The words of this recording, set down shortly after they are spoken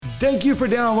Thank you for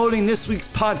downloading this week's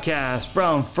podcast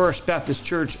from First Baptist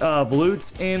Church of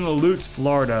Lutz in Lutz,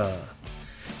 Florida.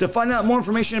 To find out more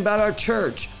information about our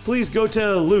church, please go to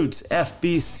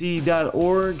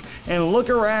lutzfbc.org and look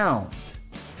around.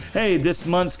 Hey, this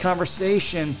month's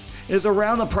conversation is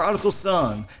around the prodigal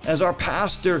son as our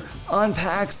pastor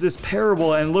unpacks this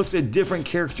parable and looks at different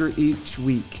characters each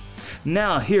week.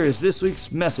 Now, here is this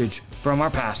week's message from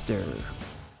our pastor.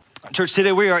 Church,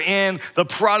 today we are in the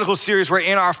Prodigal Series. We're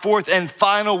in our fourth and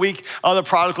final week of the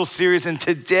Prodigal Series. And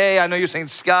today, I know you're saying,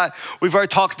 Scott, we've already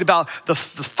talked about the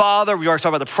father, we've already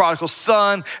talked about the prodigal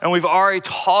son, and we've already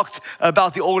talked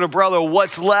about the older brother.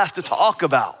 What's left to talk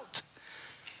about?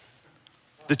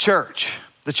 The church.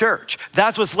 The church.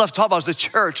 That's what's left to talk about is the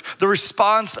church. The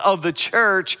response of the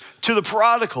church to the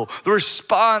prodigal. The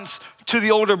response to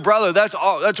the older brother. That's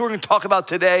what we're going to talk about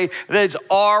today. That is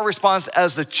our response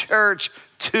as the church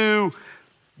to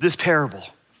this parable,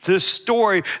 to this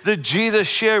story that Jesus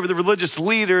shared with the religious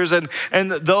leaders and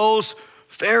those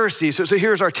Pharisees. So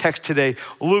here's our text today,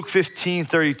 Luke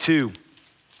 15:32.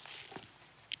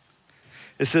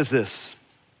 It says this: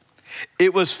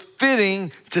 "It was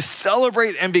fitting to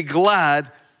celebrate and be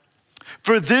glad,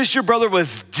 for this your brother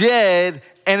was dead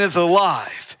and is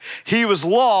alive. He was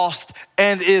lost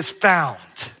and is found."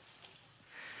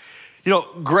 You know,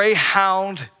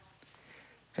 Greyhound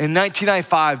in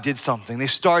 1995 did something. They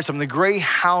started something. The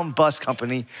Greyhound Bus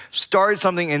Company started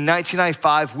something in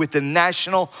 1995 with the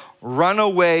National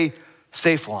Runaway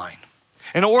Safe Line,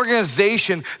 an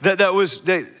organization that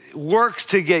works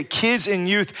to get kids and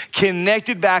youth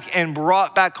connected back and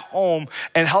brought back home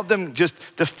and help them just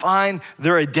define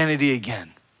their identity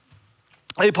again.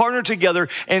 They partnered together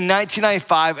in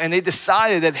 1995 and they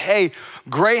decided that, hey,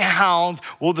 Greyhound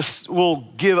will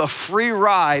give a free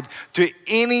ride to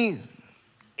any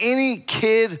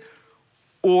kid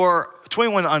or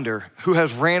 21 under who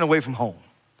has ran away from home.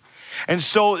 And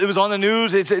so it was on the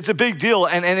news. It's a big deal,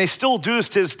 and they still do this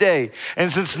to this day.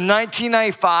 And since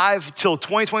 1995 till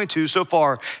 2022 so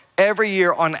far, every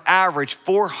year on average,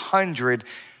 400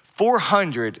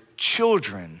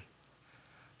 children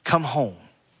come home.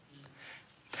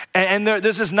 And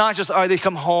this is not just, all right, they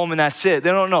come home and that's it.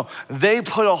 They don't know. They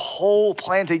put a whole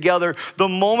plan together. The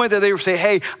moment that they say,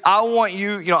 hey, I want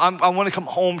I want to come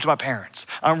home to my parents.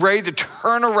 I'm ready to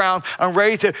turn around. I'm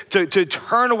ready to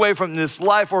turn away from this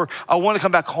life, or I want to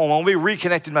come back home. I want to be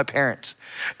reconnected to my parents.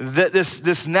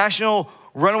 This National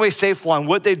Runaway Safe Line,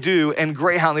 what they do, and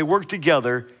Greyhound, they work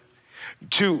together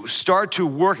to start to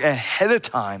work ahead of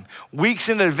time, weeks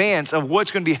in advance of what's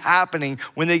going to be happening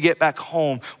when they get back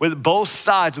home with both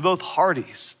sides, with both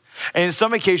parties. And in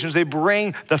some occasions, they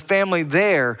bring the family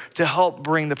there to help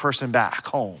bring the person back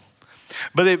home.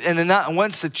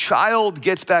 Once the child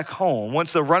gets back home,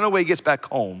 once the runaway gets back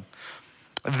home,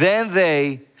 then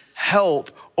they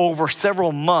help over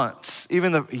several months,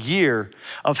 even a year,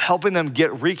 of helping them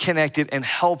get reconnected and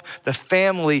help the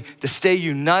family to stay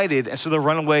united, and so the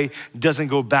runaway doesn't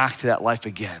go back to that life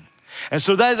again. And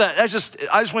so I just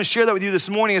want to share that with you this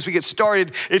morning as we get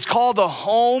started. It's called the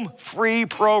Home Free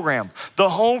Program. The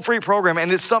Home Free Program,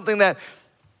 and it's something that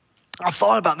I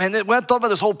thought about, man. When I thought about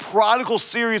this whole Prodigal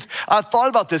series, I thought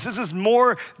about this. This is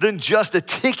more than just a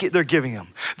ticket they're giving them.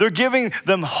 They're giving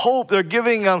them hope. They're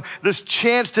giving them this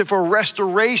chance for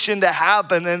restoration to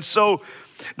happen. And so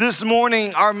this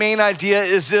morning, our main idea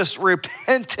is this: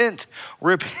 repentant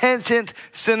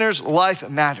sinner's life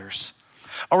matters.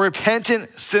 A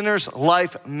repentant sinner's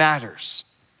life matters.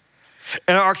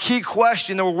 And our key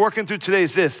question that we're working through today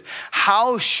is this: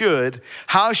 how should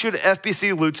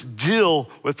FBC Lutz deal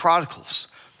with prodigals?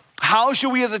 How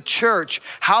should we as a church,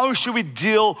 how should we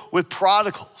deal with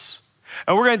prodigals?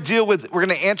 And we're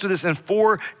gonna answer this in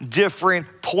 4 different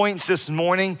points this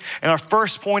morning. And our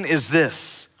first point is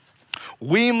this: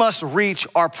 we must reach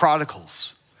our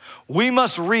prodigals. We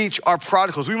must reach our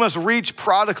prodigals. We must reach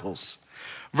prodigals.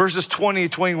 Verses 20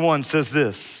 and 21 says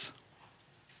this: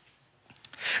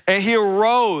 "And he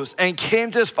arose and came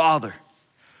to his father.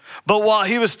 But while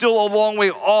he was still a long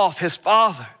way off, his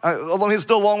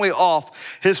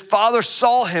father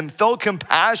saw him, felt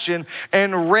compassion,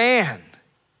 and ran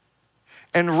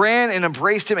and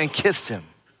embraced him and kissed him.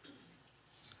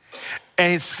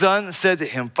 And his son said to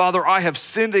him, 'Father, I have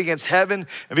sinned against heaven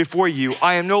and before you.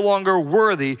 I am no longer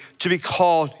worthy to be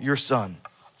called your son.'"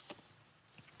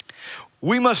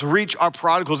 We must reach our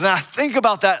prodigals. And I think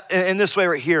about that in this way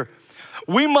right here.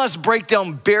 We must break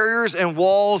down barriers and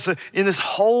walls in this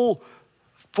whole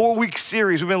 4-week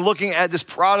series. We've been looking at this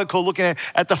prodigal, looking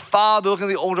at the father, looking at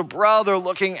the older brother,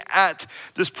 looking at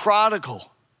this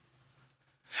prodigal.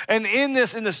 And in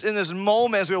this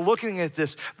moment, as we were looking at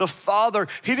this, the father,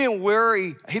 he did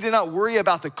not worry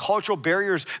about the cultural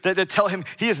barriers that tell him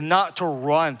he is not to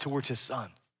run towards his son.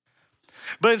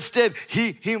 But instead,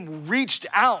 he reached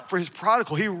out for his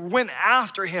prodigal. He went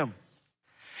after him.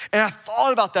 And I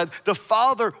thought about that. The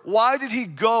father, why did he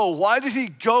go? Why did he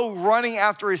go running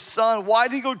after his son? Why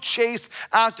did he go chase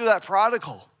after that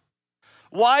prodigal?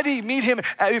 Why did he meet him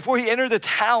before he entered the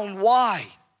town? Why?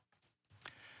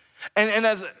 And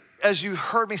as you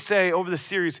heard me say over the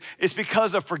series, it's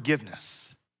because of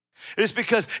forgiveness. It's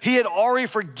because he had already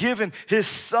forgiven his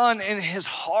son in his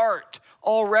heart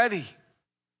already.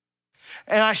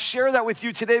 And I share that with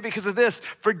you today because of this.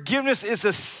 Forgiveness is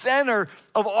the center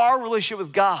of our relationship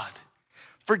with God.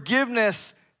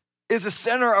 Forgiveness is the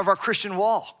center of our Christian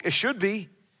walk. It should be.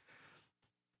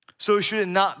 So should it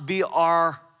not be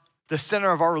the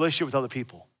center of our relationship with other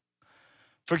people?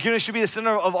 Forgiveness should be the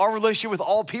center of our relationship with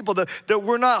all people, that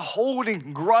we're not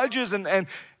holding grudges and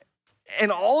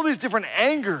all these different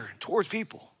anger towards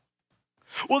people.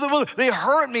 Well, they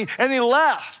hurt me and they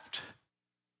left.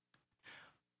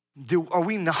 Do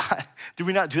we not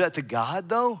do that to God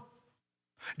though?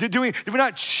 Do we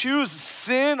not choose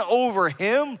sin over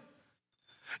him?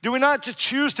 Do we not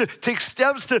choose to take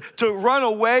steps to run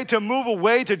away, to move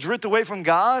away, to drift away from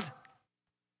God?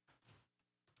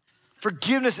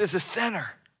 Forgiveness is the center.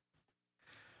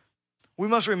 We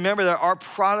must remember that our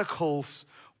prodigals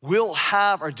will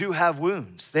have or do have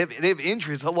wounds. They have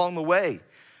injuries along the way.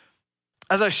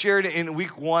 As I shared in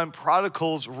week 1,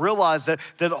 prodigals realize that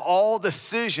all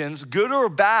decisions, good or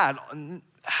bad,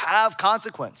 have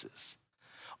consequences.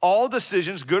 All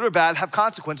decisions, good or bad, have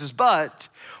consequences. But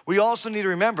we also need to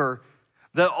remember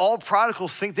that all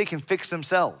prodigals think they can fix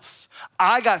themselves.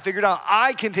 I got it figured out.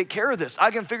 I can take care of this.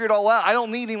 I can figure it all out. I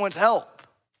don't need anyone's help.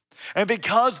 And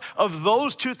because of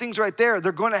those two things right there,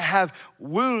 they're going to have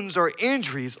wounds or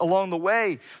injuries along the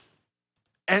way.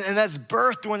 And that's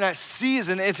birthed during that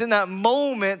season. It's in that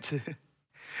moment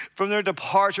from their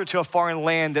departure to a foreign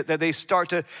land that they start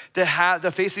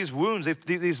to face these wounds,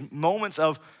 these moments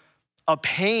of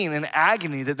pain and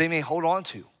agony that they may hold on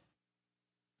to.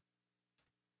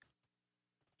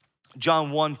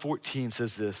 John 1:14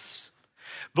 says this,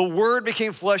 "The Word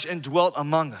became flesh and dwelt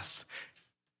among us,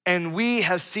 and we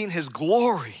have seen his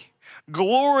glory.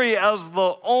 Glory as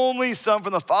the only Son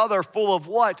from the Father, full of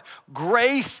what?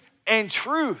 Grace and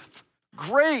truth."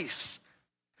 Grace.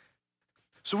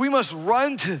 So we must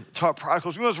run to our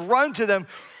prodigals. We must run to them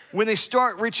when they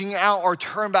start reaching out or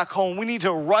turn back home. We need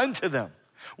to run to them.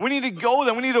 We need to go to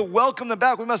them. We need to welcome them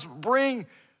back. We must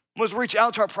reach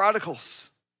out to our prodigals.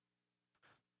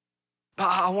 But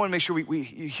I want to make sure you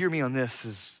hear me on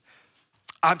this.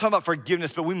 I'm talking about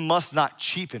forgiveness, but we must not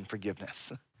cheapen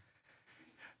forgiveness.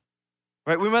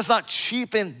 Right? We must not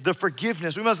cheapen the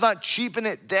forgiveness. We must not cheapen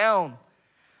it down.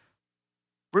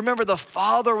 Remember, the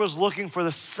Father was looking for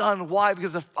the Son. Why?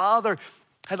 Because the Father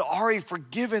had already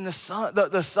forgiven the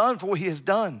Son for what he has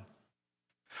done.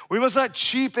 We must not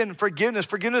cheapen forgiveness.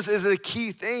 Forgiveness is a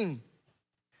key thing.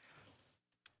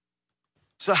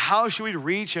 So how should we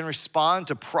reach and respond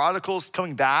to prodigals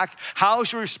coming back? How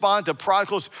should we respond to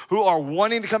prodigals who are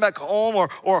wanting to come back home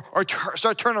or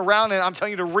start turning around, and I'm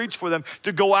telling you to reach for them,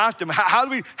 to go after them? How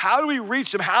do we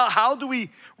reach them? How do we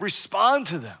respond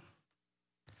to them?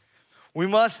 We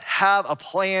must have a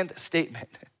planned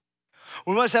statement.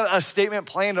 We must have a statement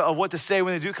planned of what to say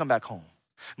when they do come back home.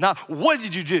 Not, what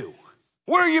did you do?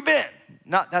 Where have you been?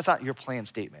 That's not your planned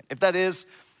statement. If that is,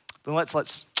 then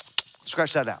let's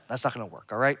scratch that out. That's not gonna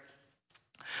work, all right?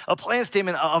 A planned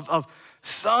statement of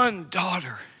son,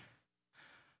 daughter,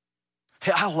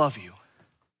 hey, I love you.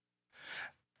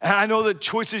 And I know the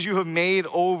choices you have made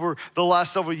over the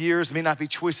last several years may not be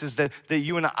choices that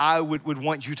you and I would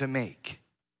want you to make.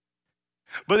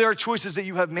 But there are choices that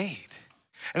you have made.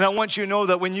 And I want you to know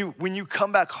that when you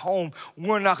come back home,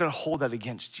 we're not gonna hold that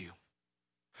against you.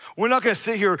 We're not gonna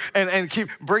sit here and keep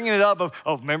bringing it up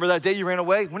of remember that day you ran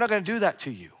away? We're not gonna do that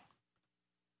to you.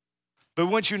 But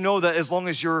we want you to know that as long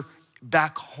as you're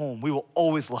back home, we will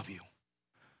always love you.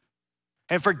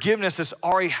 And forgiveness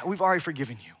we've already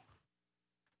forgiven you.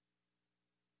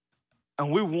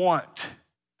 And we want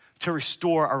to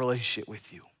restore our relationship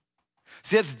with you.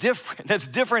 See, that's different. That's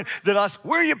different than us.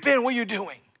 Where you been? What are you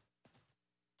doing?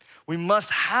 We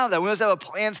must have that. We must have a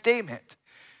planned statement.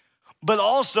 But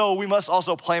also, we must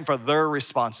also plan for their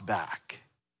response back.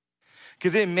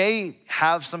 Because it may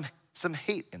have some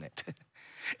hate in it.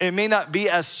 It may not be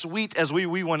as sweet as we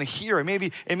want to hear.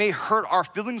 It may hurt our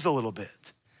feelings a little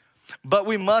bit. But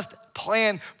we must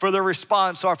plan for their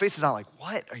response so our face is not like,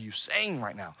 what are you saying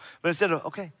right now? But instead of,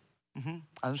 okay, I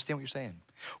understand what you're saying.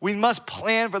 We must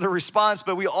plan for the response,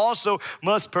 but we also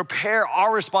must prepare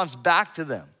our response back to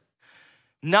them.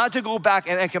 Not to go back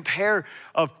and compare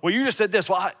of, well, you just said this.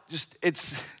 Well,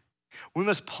 we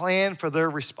must plan for their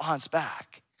response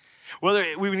back. Whether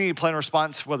we need to plan a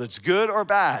response, whether it's good or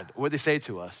bad, what they say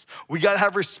to us. We got to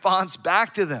have response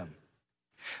back to them.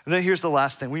 And then here's the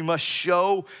last thing. We must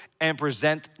show and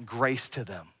present grace to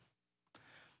them.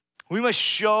 We must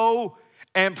show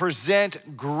and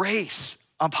present grace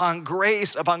upon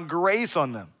grace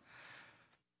on them.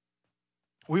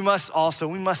 We must,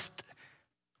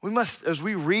 as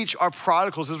we reach our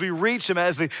prodigals, as we reach them,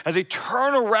 as they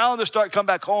turn around to start come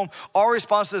back home, our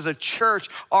response as a church,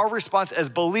 our response as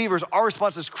believers, our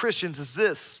response as Christians is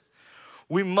this.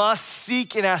 We must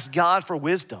seek and ask God for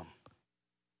wisdom.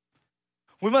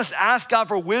 We must ask God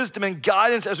for wisdom and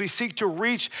guidance as we seek to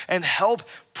reach and help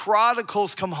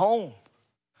prodigals come home.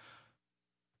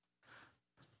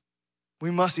 We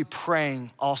must be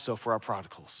praying also for our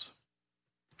prodigals.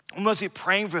 We must be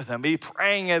praying for them, be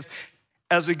praying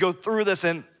as we go through this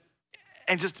and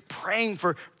just praying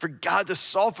for God to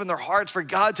soften their hearts, for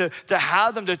God to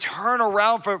have them to turn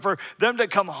around, for them to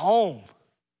come home.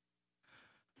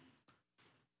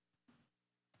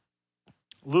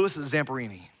 Louis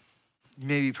Zamperini,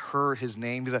 maybe you've heard his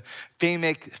name. He's a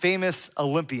famous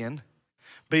Olympian,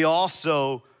 but he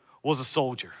also was a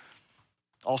soldier,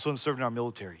 also served in our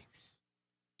military.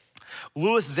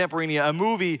 Louis Zamperini, a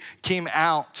movie came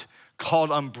out called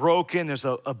Unbroken. There's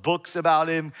a books about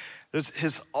him.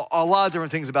 There's a lot of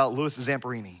different things about Louis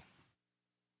Zamperini.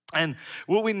 And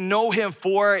what we know him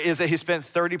for is that he spent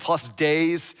 30 plus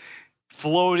days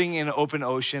floating in an open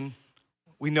ocean.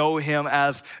 We know him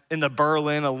as in the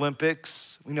Berlin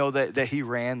Olympics. We know that he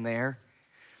ran there.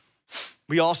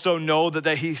 We also know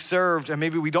that he served, and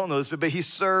maybe we don't know this, but he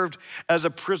served as a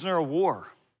prisoner of war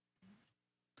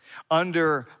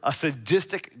under a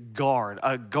sadistic guard,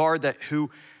 a guard who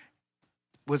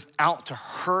was out to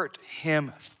hurt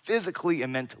him physically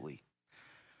and mentally.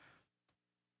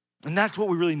 And that's what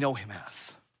we really know him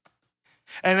as.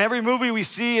 And every movie we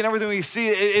see and everything we see,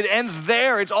 it ends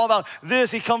there. It's all about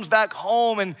this. He comes back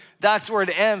home and that's where it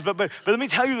ends. But let me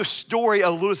tell you the story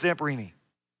of Louis Zamperini.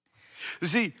 You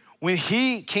see, when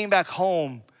he came back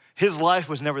home, his life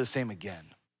was never the same again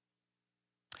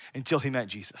until he met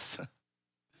Jesus.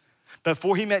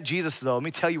 Before he met Jesus, though, let me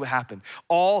tell you what happened.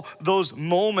 All those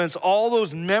moments, all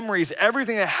those memories,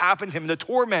 everything that happened to him, the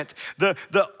torment,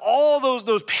 all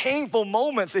those painful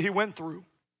moments that he went through.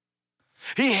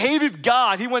 He hated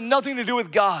God. He wanted nothing to do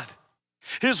with God.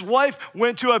 His wife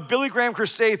went to a Billy Graham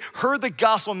crusade, heard the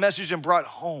gospel message, and brought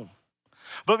home.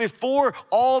 But before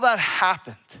all that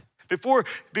happened,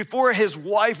 before his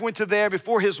wife went to there,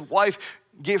 before his wife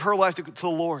gave her life to the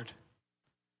Lord,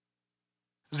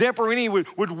 Zamperini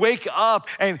would wake up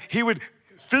and he would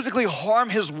physically harm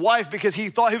his wife because he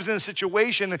thought he was in a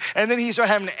situation, and then he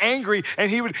started having angry and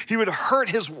he would hurt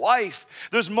his wife.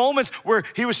 There's moments where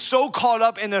he was so caught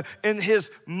up in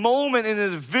his moment, in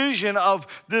his vision of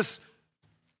this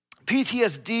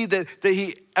PTSD that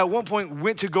he at one point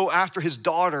went to go after his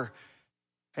daughter,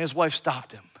 and his wife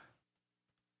stopped him.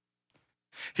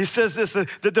 He says this, that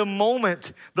the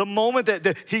moment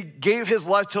that he gave his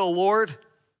life to the Lord,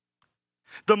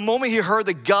 the moment he heard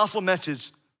the gospel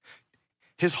message,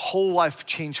 his whole life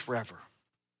changed forever.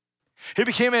 He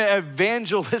became an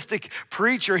evangelistic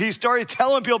preacher. He started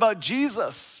telling people about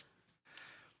Jesus.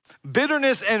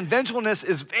 Bitterness and vengefulness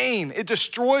is vain. It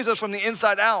destroys us from the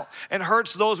inside out and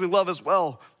hurts those we love as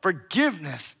well.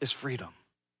 Forgiveness is freedom.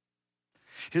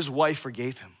 His wife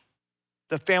forgave him.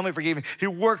 The family forgave him. He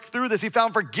worked through this. He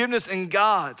found forgiveness in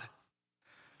God.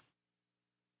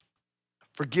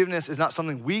 Forgiveness is not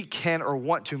something we can or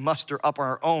want to muster up on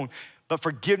our own, but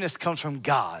forgiveness comes from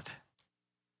God.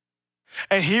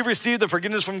 And he received the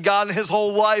forgiveness from God, and his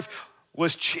whole life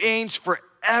was changed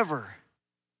forever.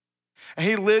 And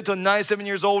he lived till 97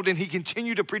 years old, and he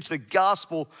continued to preach the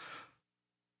gospel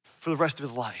for the rest of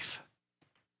his life.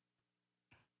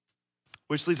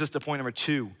 Which leads us to point number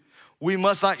 2. We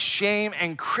must not shame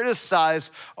and criticize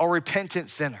a repentant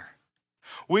sinner.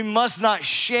 We must not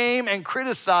shame and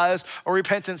criticize a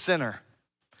repentant sinner.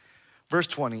 Verse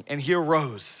 20, and he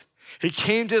arose. He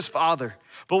came to his father,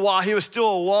 but while he was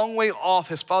still a long way off,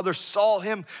 his father saw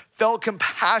him, felt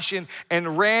compassion,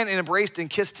 and ran and embraced and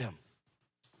kissed him.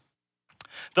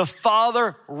 The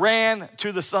father ran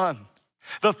to the son.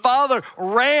 The father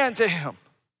ran to him.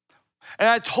 And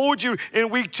I told you in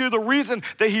week 2, the reason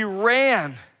that he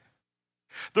ran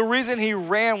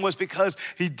was because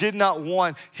he did not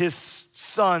want his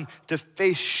son to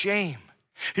face shame.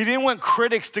 He didn't want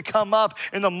critics to come up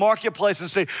in the marketplace and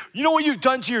say, you know what you've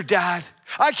done to your dad?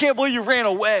 I can't believe you ran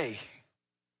away.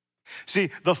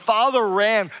 See, the father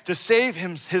ran to save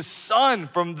his son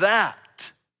from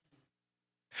that.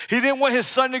 He didn't want his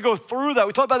son to go through that.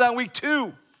 We talked about that in week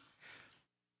 2.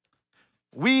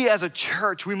 We as a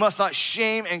church, we must not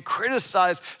shame and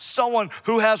criticize someone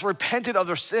who has repented of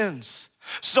their sins,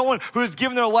 someone who has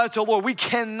given their life to the Lord. We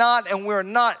cannot and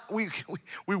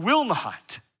we will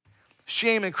not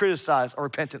shame and criticize a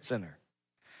repentant sinner.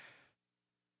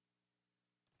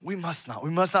 We must not. We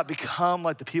must not become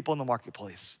like the people in the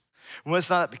marketplace. We must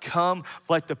not become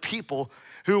like the people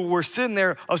who were sitting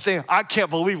there of saying, I can't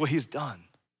believe what he's done.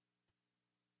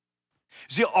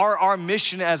 See, our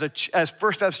mission as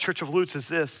First Baptist Church of Lutz is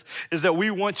this, is that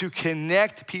we want to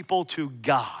connect people to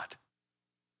God.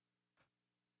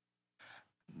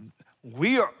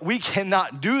 We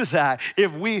cannot do that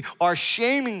if we are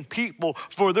shaming people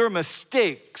for their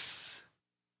mistakes.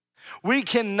 We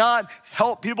cannot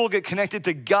help people get connected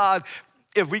to God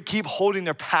if we keep holding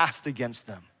their past against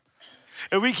them.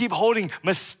 If we keep holding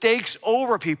mistakes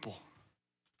over people.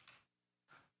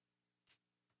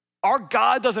 Our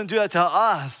God doesn't do that to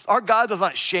us. Our God does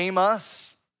not shame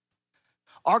us.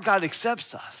 Our God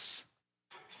accepts us.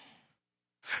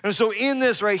 And so in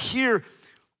this right here,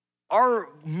 our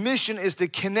mission is to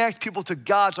connect people to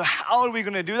God. So how are we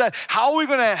going to do that? How are we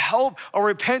going to help a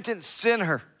repentant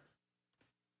sinner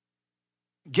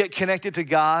get connected to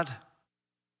God?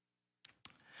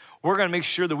 We're going to make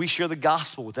sure that we share the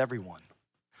gospel with everyone.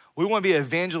 We want to be an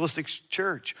evangelistic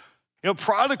church. You know,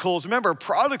 prodigals, remember,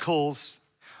 prodigals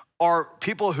are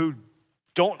people who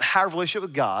don't have a relationship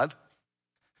with God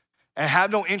and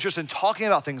have no interest in talking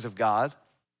about things of God.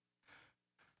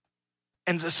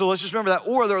 And so let's just remember that.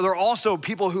 Or they're also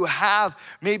people who have,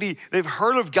 maybe they've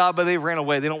heard of God, but they've ran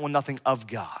away. They don't want nothing of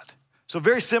God. So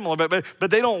very similar, but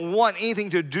they don't want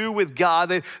anything to do with God.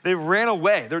 They ran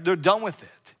away. They're done with it.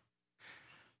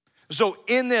 So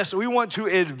in this, we want to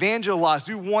evangelize.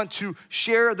 We want to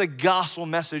share the gospel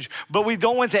message, but we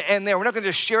don't want to end there. We're not going to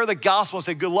just share the gospel and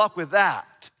say, good luck with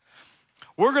that.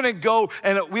 We're going to go,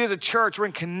 and we as a church, we're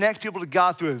going to connect people to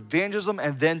God through evangelism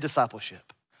and then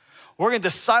discipleship. We're going to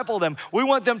disciple them. We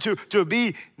want them to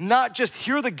be, not just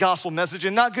hear the gospel message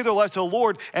and not give their life to the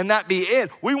Lord and that be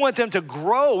it. We want them to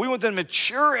grow. We want them to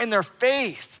mature in their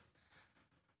faith.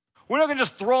 We're not going to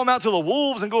just throw them out to the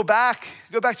wolves and go tell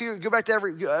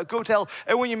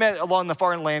everyone you met along the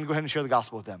foreign land, go ahead and share the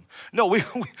gospel with them. No,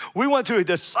 we want to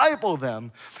disciple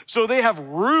them so they have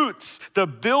roots to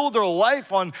build their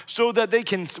life on so that they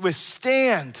can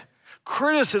withstand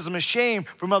criticism and shame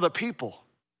from other people.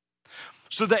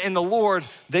 So that in the Lord,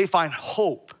 they find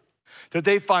hope, that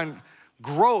they find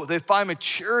growth, they find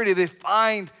maturity, they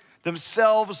find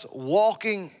themselves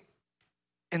walking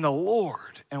in the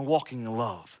Lord and walking in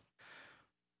love.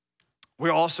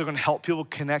 We're also going to help people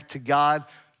connect to God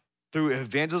through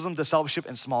evangelism, discipleship,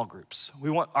 and small groups.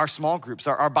 We want our small groups,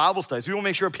 our Bible studies. We want to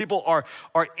make sure people are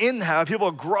in that, people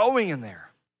are growing in there.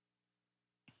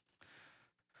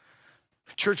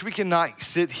 Church, we cannot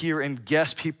sit here and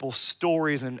guess people's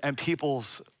stories and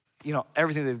people's,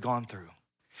 everything they've gone through.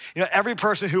 Every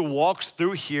person who walks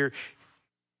through here,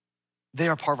 they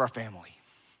are part of our family.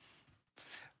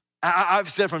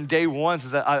 I've said from day one,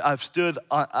 since I've stood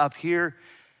up here,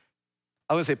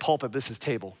 I wouldn't say pulpit, but this is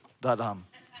table. But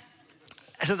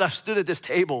since I've stood at this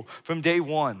table from day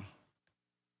one,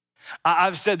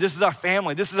 I've said this is our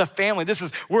family. This is a family. This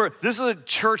is a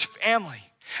church family.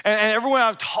 And everyone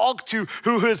I've talked to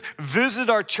who has visited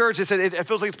our church, they said it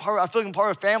feels like I feel like I'm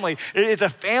part of a family. It's a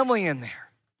family in there.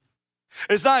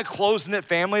 It's not a close-knit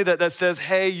family that says,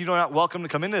 hey, you're not welcome to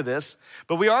come into this.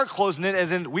 But we are close-knit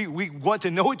as in we want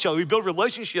to know each other. We build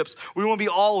relationships. We want to be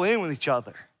all in with each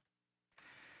other.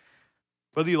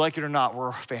 Whether you like it or not, we're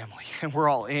a family and we're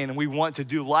all in and we want to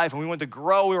do life and we want to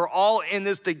grow. We're all in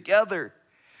this together.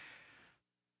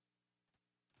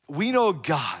 We know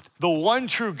God, the one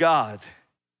true God,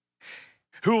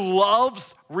 who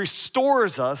loves,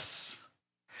 restores us,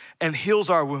 and heals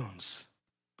our wounds.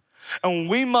 And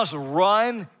we must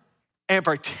run and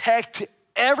protect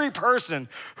every person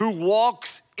who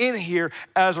walks in here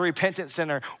as a repentant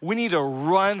sinner. We need to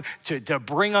run to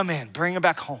bring them in, bring them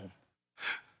back home.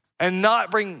 And not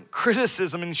bring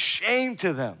criticism and shame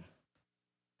to them,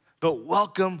 but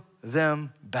welcome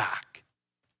them back.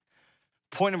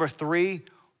 Point number 3,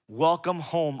 welcome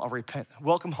home the repentant.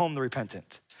 Welcome home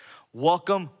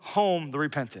the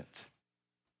repentant.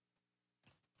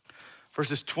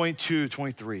 Verses 22,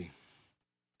 23.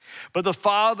 But the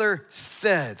father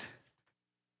said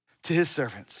to his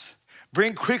servants,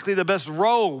 bring quickly the best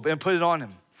robe and put it on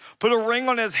him. Put a ring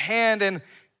on his hand and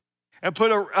and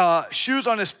put shoes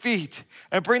on his feet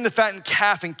and bring the fattened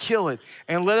calf and kill it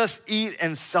and let us eat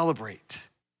and celebrate.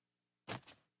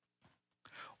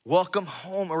 Welcome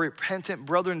home a repentant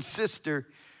brother and sister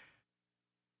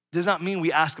does not mean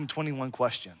we ask them 21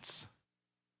 questions.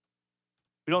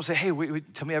 We don't say, hey,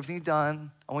 tell me everything you've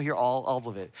done. I want to hear all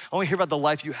of it. I want to hear about the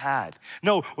life you had.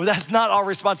 No, well, that's not our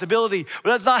responsibility.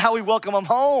 Well, that's not how we welcome them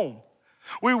home.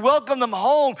 We welcome them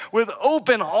home with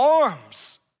open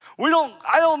arms.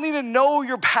 I don't need to know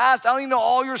your past. I don't need to know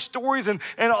all your stories and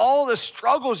all the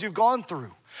struggles you've gone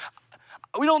through.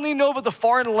 We don't need to know about the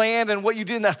foreign land and what you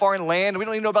did in that foreign land. We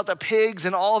don't need to know about the pigs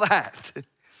and all that.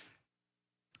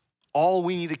 All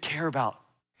we need to care about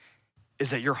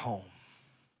is that you're home.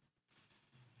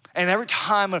 And every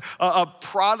time a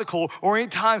prodigal or any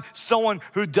time someone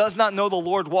who does not know the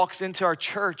Lord walks into our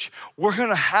church, we're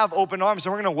gonna have open arms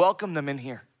and we're gonna welcome them in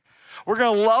here. We're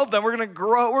gonna love them, we're gonna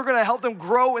grow, we're gonna help them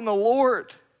grow in the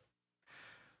Lord.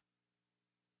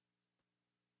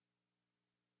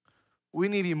 We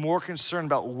need to be more concerned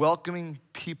about welcoming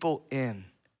people in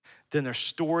than their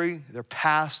story, their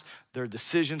past, their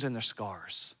decisions, and their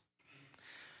scars.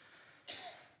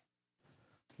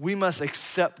 We must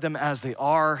accept them as they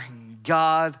are.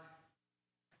 God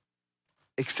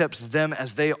accepts them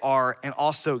as they are, and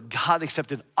also God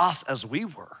accepted us as we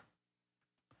were.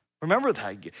 Remember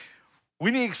that. We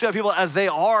need to accept people as they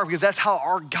are because that's how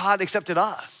our God accepted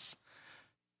us.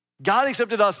 God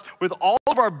accepted us with all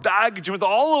of our baggage and with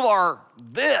all of our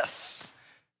this.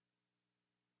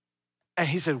 And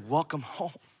he said, welcome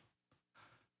home.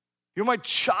 You're my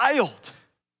child.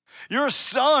 You're a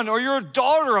son or you're a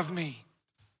daughter of me.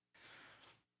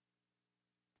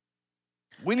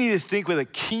 We need to think with a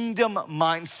kingdom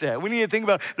mindset. We need to think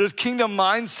about this kingdom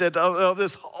mindset of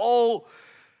this whole.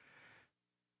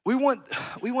 We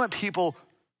want people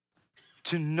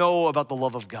to know about the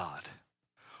love of God.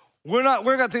 We're not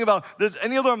gonna think about there's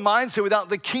any other mindset without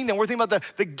the kingdom. We're thinking about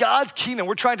the God's kingdom.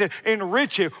 We're trying to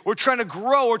enrich it. We're trying to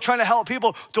grow. We're trying to help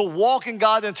people to walk in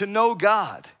God and to know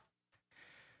God.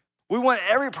 We want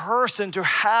every person to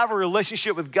have a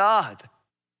relationship with God.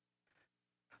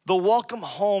 The welcome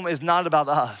home is not about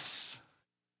us.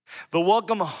 The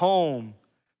welcome home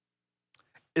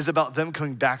is about them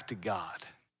coming back to God.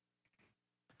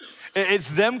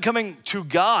 It's them coming to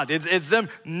God. It's them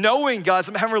knowing God,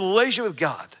 them having a relationship with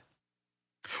God.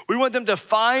 We want them to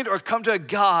find or come to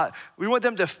God. We want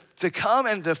them to come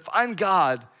and to find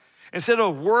God instead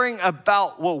of worrying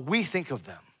about what we think of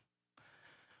them.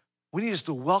 We need just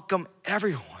to welcome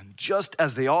everyone just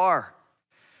as they are.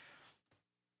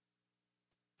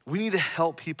 We need to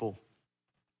help people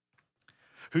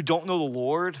who don't know the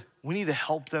Lord. We need to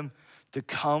help them to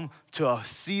come to a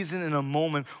season and a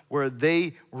moment where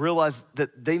they realize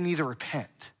that they need to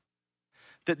repent,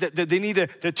 that they need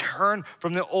to turn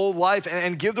from the old life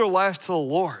and give their life to the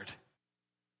Lord.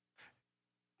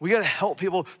 We got to help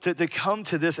people to come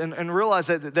to this and realize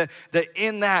that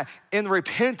in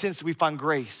repentance, we find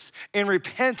grace. In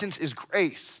repentance is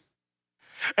grace.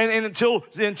 And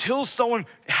until someone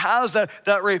has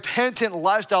that repentant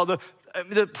lifestyle,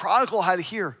 the prodigal had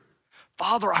here,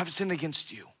 Father, I've sinned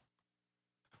against you,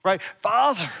 right?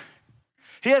 Father,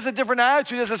 he has a different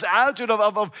attitude. He has this attitude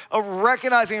of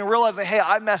recognizing and realizing, hey,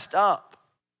 I messed up.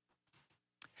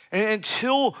 And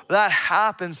until that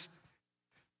happens,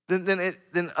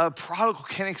 then a prodigal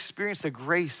can experience the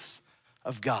grace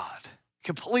of God,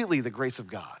 completely the grace of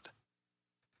God.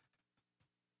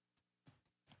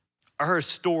 I heard a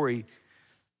story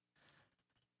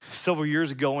several years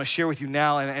ago. I want to share with you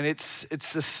now, and it's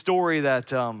a story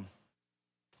that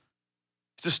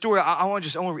it's a story I want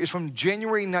to read. It's from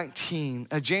January 16,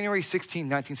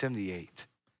 1978.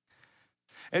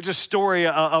 It's a story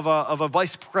of a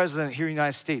vice president here in the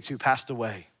United States who passed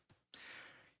away,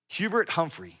 Hubert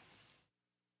Humphrey.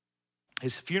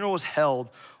 His funeral was held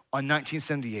on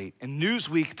 1978, and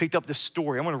Newsweek picked up this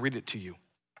story. I'm going to read it to you.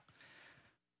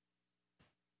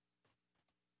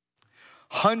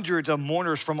 Hundreds of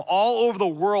mourners from all over the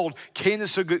world came to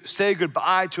say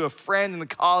goodbye to a friend and a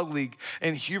colleague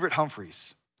in Hubert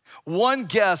Humphrey's. One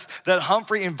guest that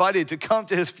Humphrey invited to come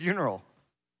to his funeral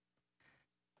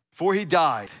before he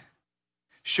died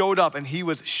showed up, and he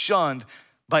was shunned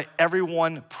by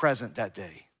everyone present that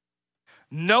day.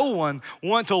 No one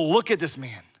wanted to look at this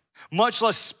man, much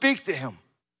less speak to him.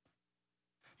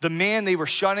 The man they were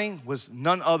shunning was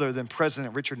none other than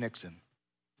President Richard Nixon.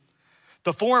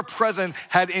 The former president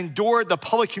had endured the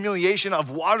public humiliation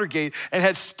of Watergate and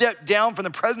had stepped down from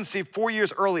the presidency 4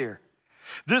 years earlier.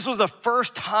 This was the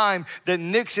first time that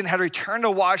Nixon had returned to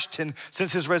Washington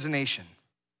since his resignation.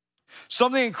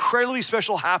 Something incredibly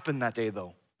special happened that day,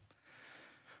 though.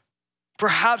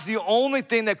 Perhaps the only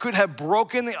thing that could have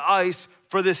broken the ice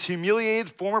for this humiliated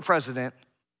former president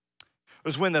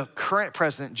was when the current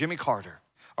president, Jimmy Carter,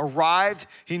 arrived.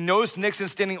 He noticed Nixon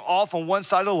standing off on one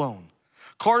side alone.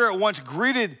 Carter at once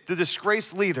greeted the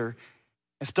disgraced leader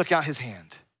and stuck out his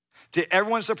hand. To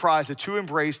everyone's surprise, the two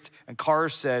embraced, and Carter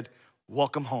said,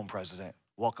 "Welcome home, President.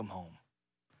 Welcome home."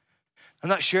 I'm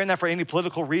not sharing that for any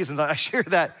political reasons. I share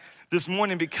that this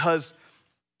morning because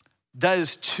that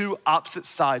is two opposite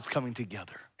sides coming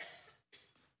together.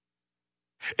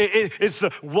 It's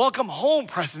the welcome home,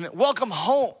 President, welcome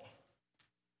home.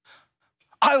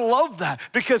 I love that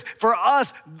because for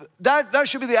us, that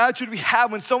should be the attitude we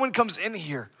have when someone comes in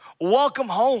here. Welcome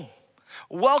home,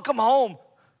 welcome home.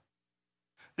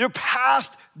 Your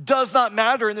past does not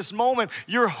matter in this moment.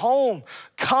 You're home.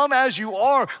 Come as you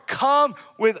are. Come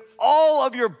with all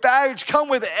of your baggage. Come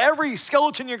with every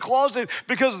skeleton in your closet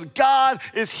because God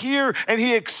is here and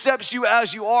he accepts you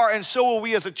as you are, and so will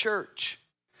we as a church.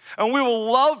 And we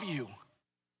will love you.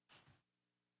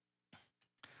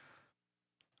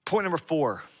 Point number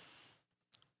 4,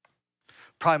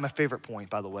 probably my favorite point,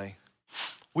 by the way.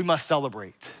 We must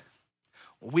celebrate.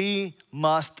 We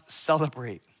must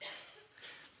celebrate.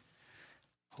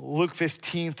 Luke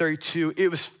 15:32,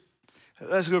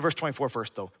 let's go to verse 24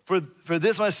 first though. For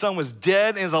this my son was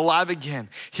dead and is alive again.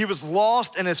 He was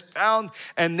lost and is found,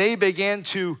 and they began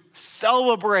to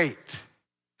celebrate.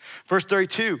 Verse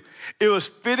 32, it was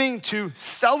fitting to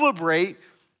celebrate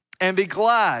and be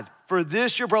glad, for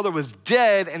this your brother was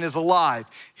dead and is alive.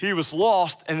 He was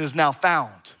lost and is now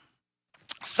found.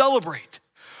 Celebrate.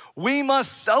 We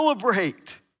must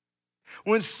celebrate.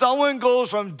 When someone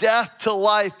goes from death to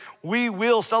life, we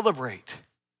will celebrate.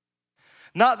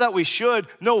 Not that we should,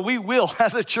 no, we will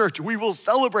as a church. We will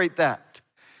celebrate that.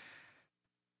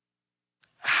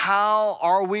 How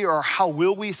are we, or how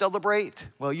will we celebrate?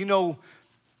 Well, you know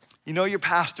your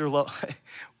pastor,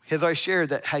 as I shared,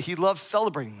 that he loves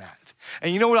celebrating that.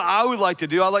 And you know what I would like to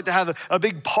do? I'd like to have a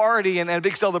big party and a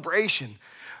big celebration.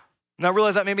 And I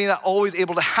realize that maybe not always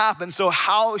able to happen. So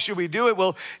how should we do it?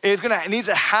 Well, it needs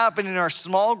to happen in our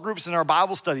small groups and our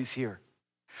Bible studies here.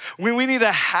 We need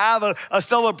to have a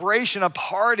celebration, a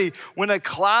party when a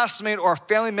classmate or a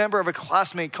family member of a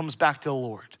classmate comes back to the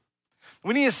Lord.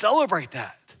 We need to celebrate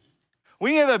that.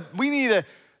 We need to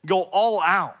go all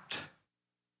out.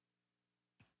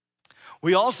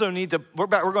 We also need to, we're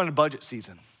going to budget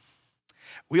season.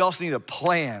 We also need a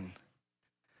plan.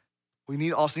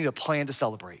 We also need a plan to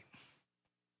celebrate.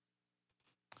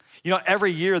 You know,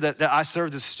 every year that I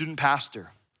served as a student pastor,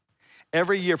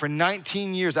 every year for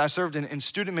 19 years I served in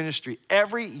student ministry,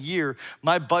 every year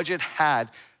my budget had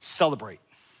celebrate.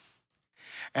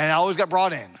 And I always got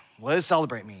brought in. What does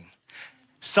celebrate mean?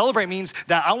 Celebrate means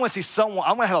that I want to see someone,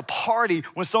 I want to have a party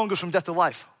when someone goes from death to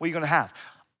life. What are you going to have?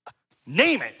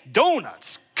 Name it,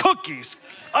 donuts, cookies,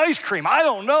 ice cream, I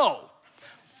don't know.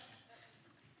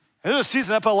 It was a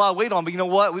season I put a lot of weight on, but you know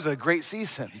what? It was a great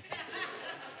season.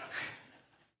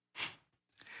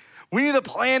 We need a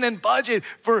plan and budget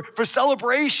for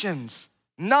celebrations,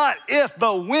 not if,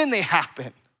 but when they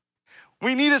happen.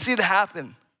 We need to see it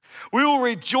happen. We will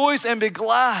rejoice and be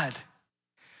glad.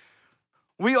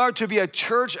 We are to be a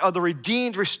church of the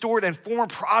redeemed, restored, and former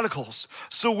prodigals.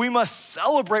 So we must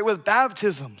celebrate with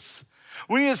baptisms.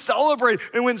 We need to celebrate,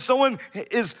 and when someone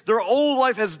their old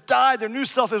life has died, their new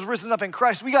self has risen up in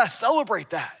Christ, we got to celebrate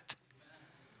that.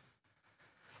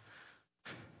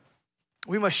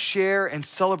 We must share and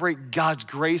celebrate God's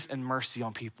grace and mercy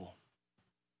on people.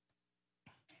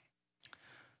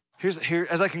 Here,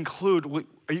 as I conclude,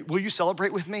 will you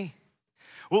celebrate with me?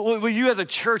 Will you as a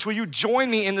church, will you join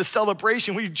me in this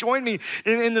celebration? Will you join me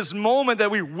in this moment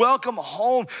that we welcome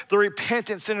home the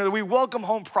repentant sinner, that we welcome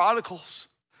home prodigals?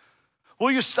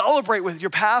 Will you celebrate with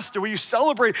your pastor? Will you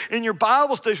celebrate in your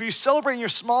Bible studies? Will you celebrate in your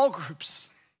small groups?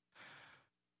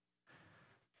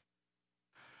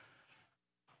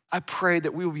 I pray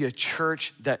that we will be a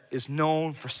church that is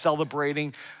known for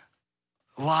celebrating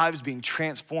lives being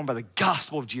transformed by the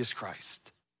gospel of Jesus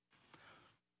Christ.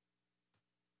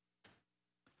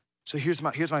 So here's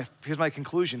my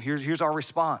conclusion. Here's our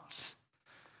response.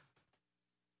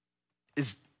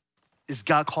 Is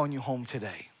God calling you home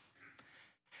today?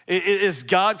 Is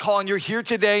God calling? You're here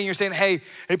today and you're saying, hey,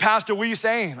 pastor, what are you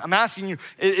saying? I'm asking you,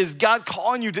 is God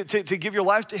calling you to give your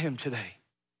life to him today?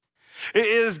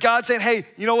 Is God saying, hey,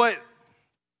 you know what?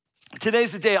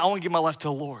 Today's the day I want to give my life to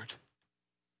the Lord.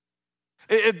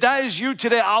 If that is you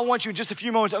today, I want you in just a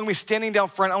few moments, I'm going to be standing down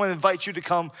front. I want to invite you to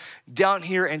come down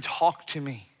here and talk to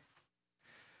me.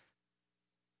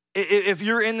 If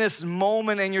you're in this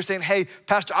moment and you're saying, hey,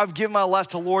 pastor, I've given my life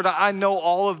to the Lord. I know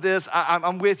all of this.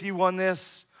 I'm with you on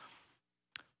this.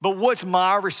 But what's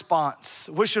my response?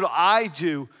 What should I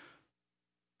do?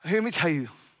 Hey, let me tell you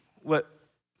what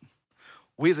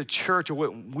we as a church or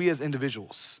what we as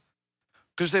individuals.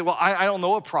 Because you say, well, I don't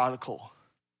know a prodigal.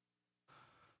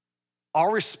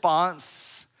 Our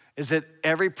response is that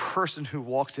every person who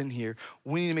walks in here,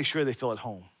 we need to make sure they feel at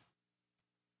home.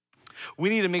 We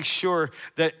need to make sure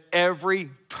that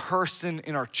every person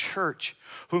in our church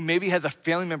who maybe has a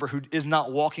family member who is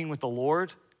not walking with the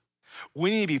Lord,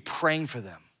 we need to be praying for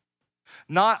them.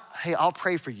 Not, hey, I'll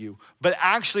pray for you, but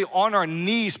actually on our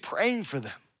knees praying for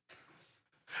them.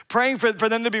 Praying for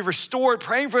them to be restored,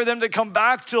 praying for them to come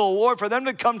back to the Lord, for them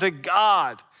to come to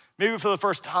God, maybe for the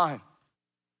first time.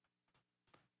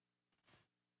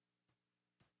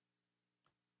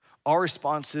 Our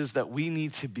response is that we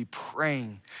need to be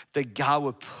praying that God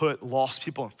would put lost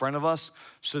people in front of us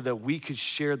so that we could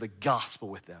share the gospel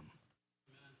with them.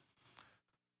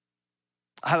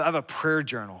 I have a prayer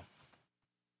journal.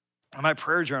 And my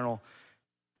prayer journal,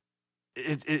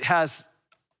 it has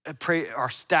our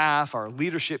staff, our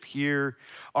leadership here,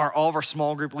 all of our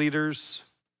small group leaders,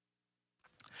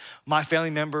 my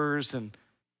family members, and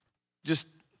just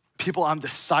people I'm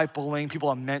discipling, people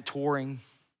I'm mentoring.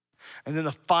 And then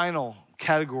the final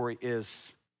category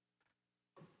is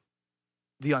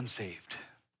the unsaved.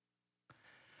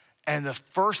 And the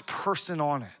first person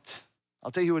on it,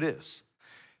 I'll tell you who it is.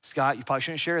 Scott, you probably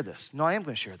shouldn't share this. No, I am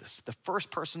going to share this. The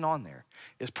first person on there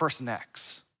is person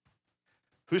X.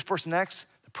 Who's person X?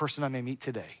 The person I may meet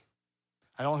today.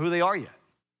 I don't know who they are yet,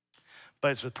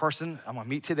 but it's the person I'm going to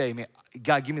meet today. May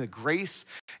God, give me the grace,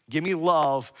 give me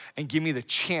love, and give me the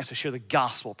chance to share the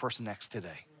gospel with person X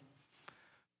today.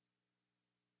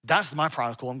 That's my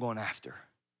prodigal I'm going after.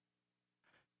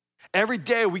 Every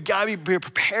day we gotta be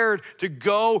prepared to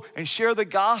go and share the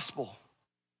gospel.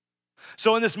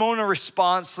 So in this moment of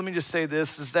response, let me just say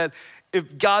this, is that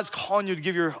if God's calling you to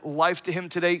give your life to him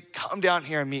today, come down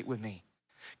here and meet with me.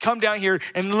 Come down here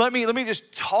and let me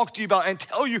just talk to you about and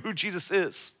tell you who Jesus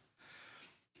is.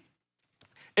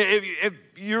 If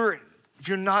you're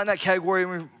not in that category,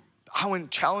 I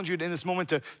want to challenge you in this moment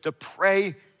to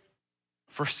pray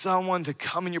for someone to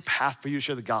come in your path for you to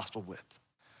share the gospel with.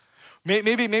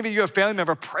 Maybe you're a family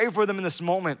member, pray for them in this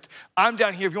moment. I'm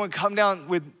down here if you want to come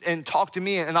down and talk to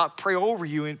me and not pray over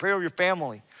you and pray over your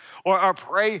family. Or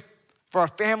pray for a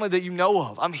family that you know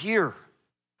of. I'm here.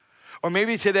 Or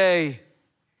maybe today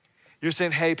you're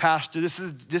saying, hey, pastor,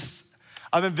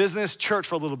 I've been visiting this church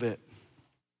for a little bit.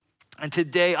 And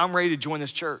today I'm ready to join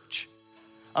this church.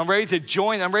 I'm ready to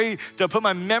join. I'm ready to put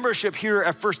my membership here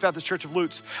at First Baptist Church of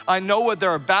Lutz. I know what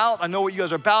they're about. I know what you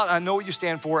guys are about. I know what you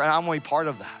stand for, and I'm going to be part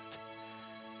of that.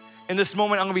 In this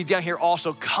moment, I'm going to be down here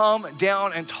also. Come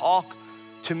down and talk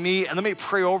to me, and let me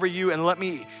pray over you, and let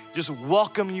me just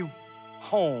welcome you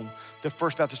home to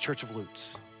First Baptist Church of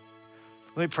Lutz.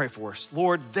 Let me pray for us.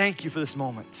 Lord, thank you for this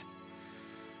moment.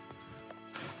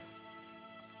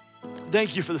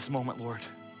 Thank you for this moment, Lord.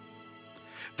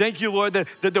 Thank you, Lord,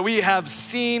 that we have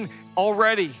seen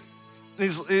already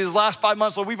these last 5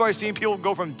 months, Lord, we've already seen people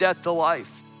go from death to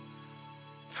life.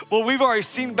 Well, we've already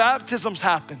seen baptisms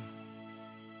happen.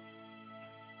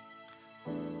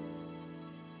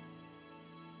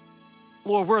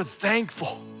 Lord, we're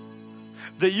thankful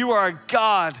that you are a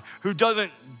God who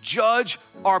doesn't judge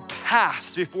our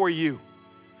past before you,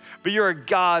 but you're a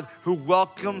God who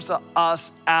welcomes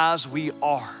us as we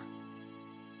are.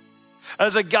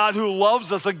 As a God who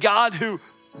loves us, a God who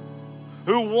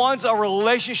wants a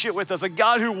relationship with us, a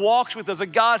God who walks with us, a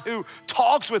God who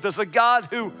talks with us, a God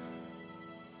who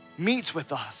meets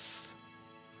with us.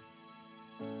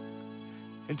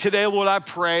 And today, Lord, I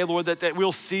pray, Lord, that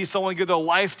we'll see someone give their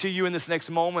life to you in this next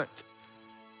moment.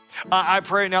 I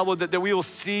pray now, Lord, that we will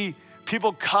see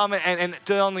people come and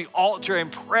on the altar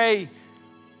and pray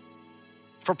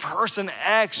for person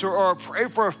X or pray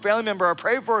for a family member or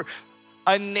pray for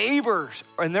a neighbor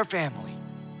and their family.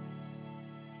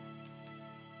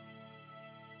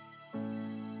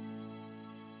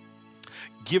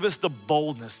 Give us the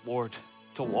boldness, Lord,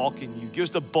 to walk in you. Give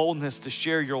us the boldness to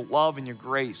share your love and your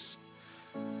grace.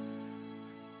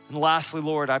 And lastly,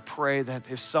 Lord, I pray that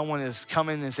if someone is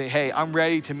coming and say, hey, I'm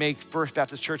ready to make First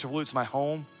Baptist Church of Lutz my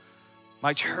home,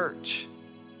 my church,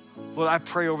 Lord, I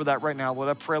pray over that right now. Lord,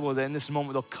 I pray, Lord, that in this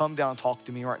moment they'll come down and talk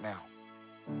to me right now.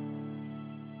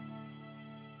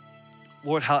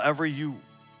 Lord, however you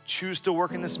choose to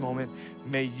work in this moment,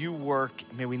 may you work.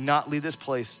 May we not leave this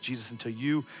place, Jesus, until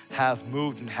you have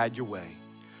moved and had your way.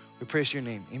 We praise your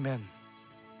name. Amen.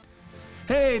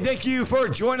 Hey, thank you for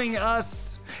joining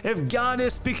us. If God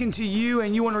is speaking to you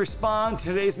and you want to respond to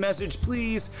today's message,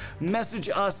 please message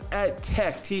us at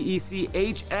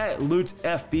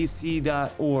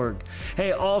tech@lutesfbc.org.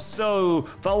 Hey, also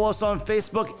follow us on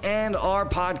Facebook and our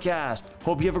podcast.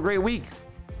 Hope you have a great week.